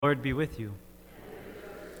Lord be with you.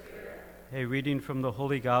 A reading from the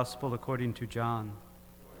Holy Gospel according to John.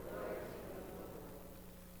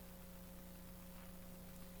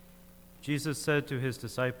 Jesus said to his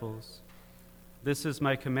disciples, "This is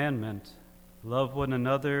my commandment, love one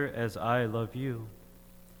another as I love you.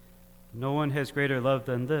 No one has greater love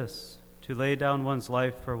than this, to lay down one's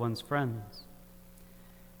life for one's friends.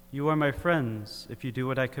 You are my friends if you do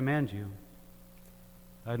what I command you.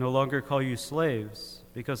 I no longer call you slaves,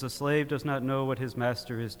 because a slave does not know what his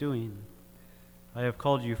master is doing. I have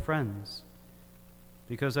called you friends,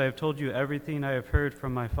 because I have told you everything I have heard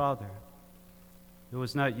from my Father. It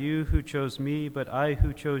was not you who chose me, but I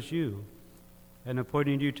who chose you, and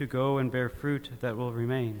appointed you to go and bear fruit that will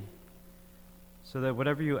remain, so that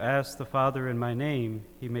whatever you ask the Father in my name,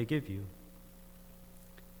 he may give you.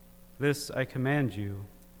 This I command you,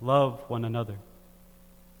 love one another."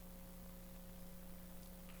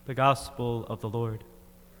 The Gospel of the Lord.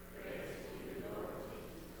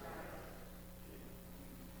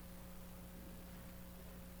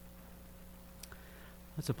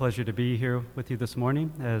 It's a pleasure to be here with you this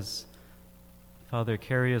morning as Father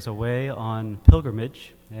Carey is away on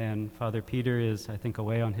pilgrimage and Father Peter is, I think,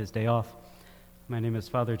 away on his day off. My name is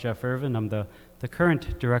Father Jeff Irvin. I'm the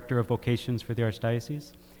current Director of Vocations for the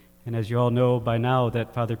Archdiocese. And as you all know by now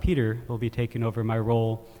that Father Peter will be taking over my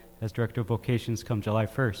role as Director of Vocations come July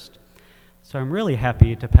 1st. So I'm really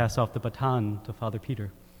happy to pass off the baton to Father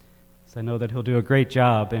Peter. So I know that he'll do a great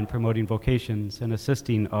job in promoting vocations and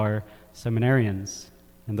assisting our seminarians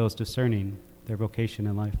and those discerning their vocation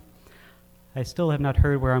in life. I still have not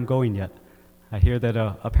heard where I'm going yet. I hear that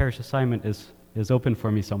a parish assignment is open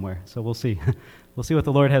for me somewhere, so we'll see. We'll see what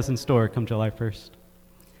the Lord has in store come July 1st.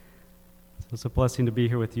 So it's a blessing to be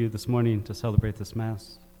here with you this morning to celebrate this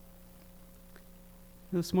Mass.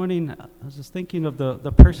 This morning, I was just thinking of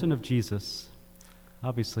the person of Jesus.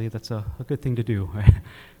 Obviously, that's a good thing to do, right?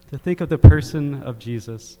 To think of the person of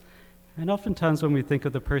Jesus. And oftentimes when we think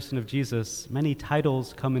of the person of Jesus, many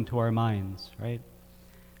titles come into our minds, right?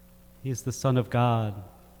 He is the Son of God.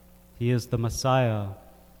 He is the Messiah.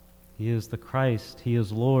 He is the Christ. He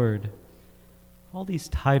is Lord. All these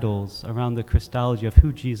titles around the Christology of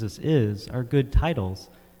who Jesus is are good titles.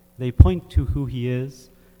 They point to who he is,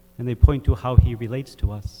 and they point to how he relates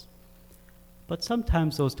to us. But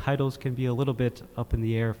sometimes those titles can be a little bit up in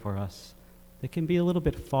the air for us. They can be a little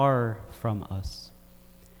bit far from us.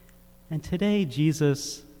 And today,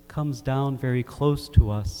 Jesus comes down very close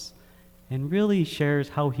to us and really shares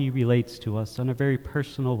how he relates to us in a very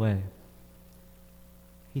personal way.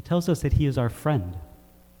 He tells us that he is our friend.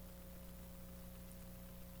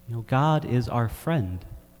 You know, God is our friend.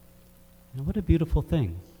 And what a beautiful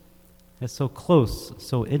thing. It's so close,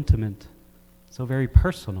 so intimate, so very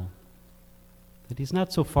personal. That he's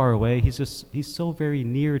not so far away, he's so very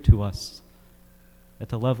near to us at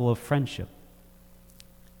the level of friendship.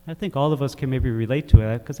 I think all of us can maybe relate to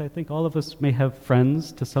that because I think all of us may have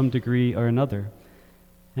friends to some degree or another.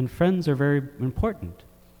 And friends are very important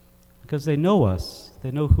because they know us, they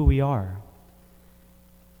know who we are.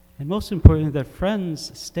 And most importantly, that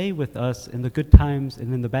friends stay with us in the good times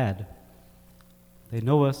and in the bad. They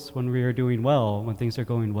know us when we are doing well, when things are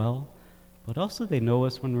going well, but also they know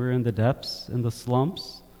us when we're in the depths, in the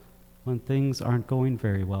slumps, when things aren't going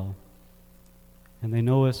very well. And they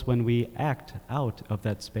know us when we act out of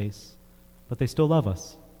that space, but they still love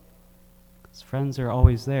us. Because friends are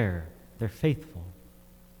always there. They're faithful.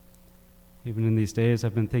 Even in these days,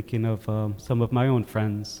 I've been thinking of some of my own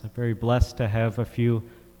friends. I'm very blessed to have a few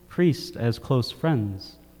priests as close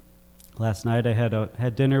friends. Last night I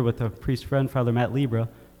had dinner with a priest friend, Father Matt Libra,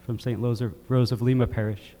 from St. Rose of Lima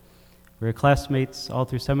Parish. We were classmates all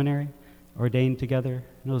through seminary, ordained together,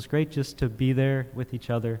 and it was great just to be there with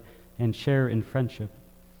each other and share in friendship.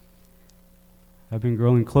 I've been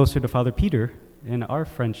growing closer to Father Peter in our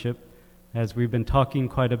friendship as we've been talking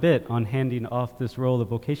quite a bit on handing off this role of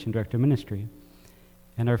Vocation Director Ministry.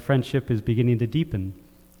 And our friendship is beginning to deepen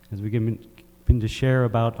as we begin to share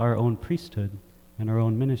about our own priesthood and our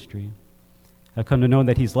own ministry. I've come to know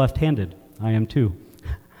that he's left-handed. I am too.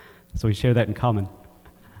 So we share that in common.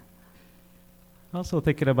 Also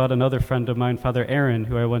thinking about another friend of mine, Father Aaron,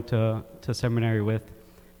 who I went to seminary with.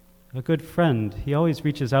 A good friend. He always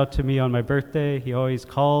reaches out to me on my birthday. He always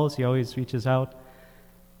calls. He always reaches out.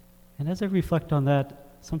 And as I reflect on that,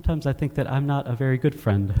 sometimes I think that I'm not a very good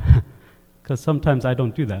friend because sometimes I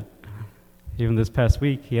don't do that. Even this past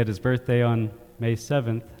week, he had his birthday on May 7th,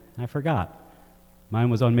 and I forgot. Mine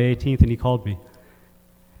was on May 18th, and he called me.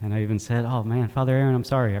 And I even said, "Oh man, Father Aaron, I'm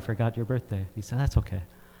sorry, I forgot your birthday." He said, "That's okay."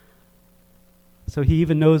 So he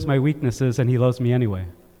even knows my weaknesses, and he loves me anyway.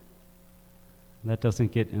 That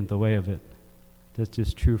doesn't get in the way of it. That's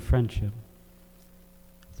just true friendship.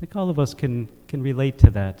 I think all of us can relate to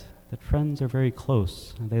that friends are very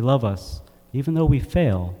close, and they love us. Even though we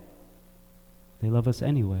fail, they love us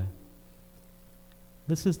anyway.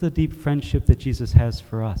 This is the deep friendship that Jesus has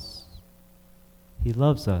for us. He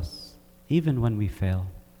loves us even when we fail.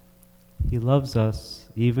 He loves us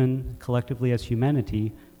even collectively as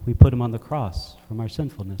humanity. We put him on the cross from our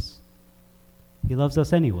sinfulness. He loves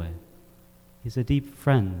us anyway. He's a deep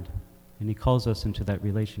friend, and he calls us into that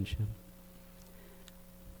relationship.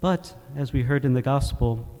 But, as we heard in the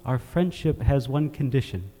gospel, our friendship has one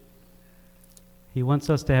condition. He wants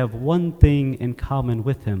us to have one thing in common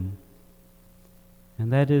with him,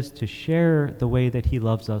 and that is to share the way that he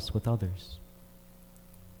loves us with others.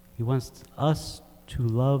 He wants us to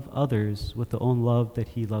love others with the own love that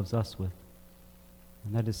he loves us with,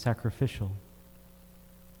 and that is sacrificial.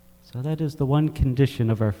 So that is the one condition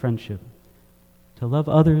of our friendship, to love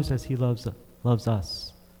others as he loves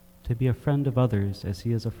us, to be a friend of others as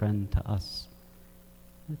he is a friend to us.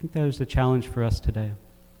 I think that is the challenge for us today.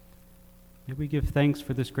 May we give thanks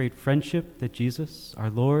for this great friendship that Jesus, our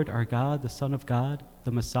Lord, our God, the Son of God,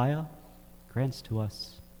 the Messiah, grants to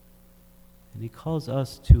us. And he calls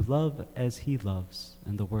us to love as he loves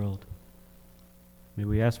in the world. May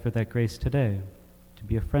we ask for that grace today, to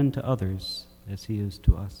be a friend to others as he is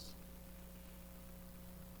to us.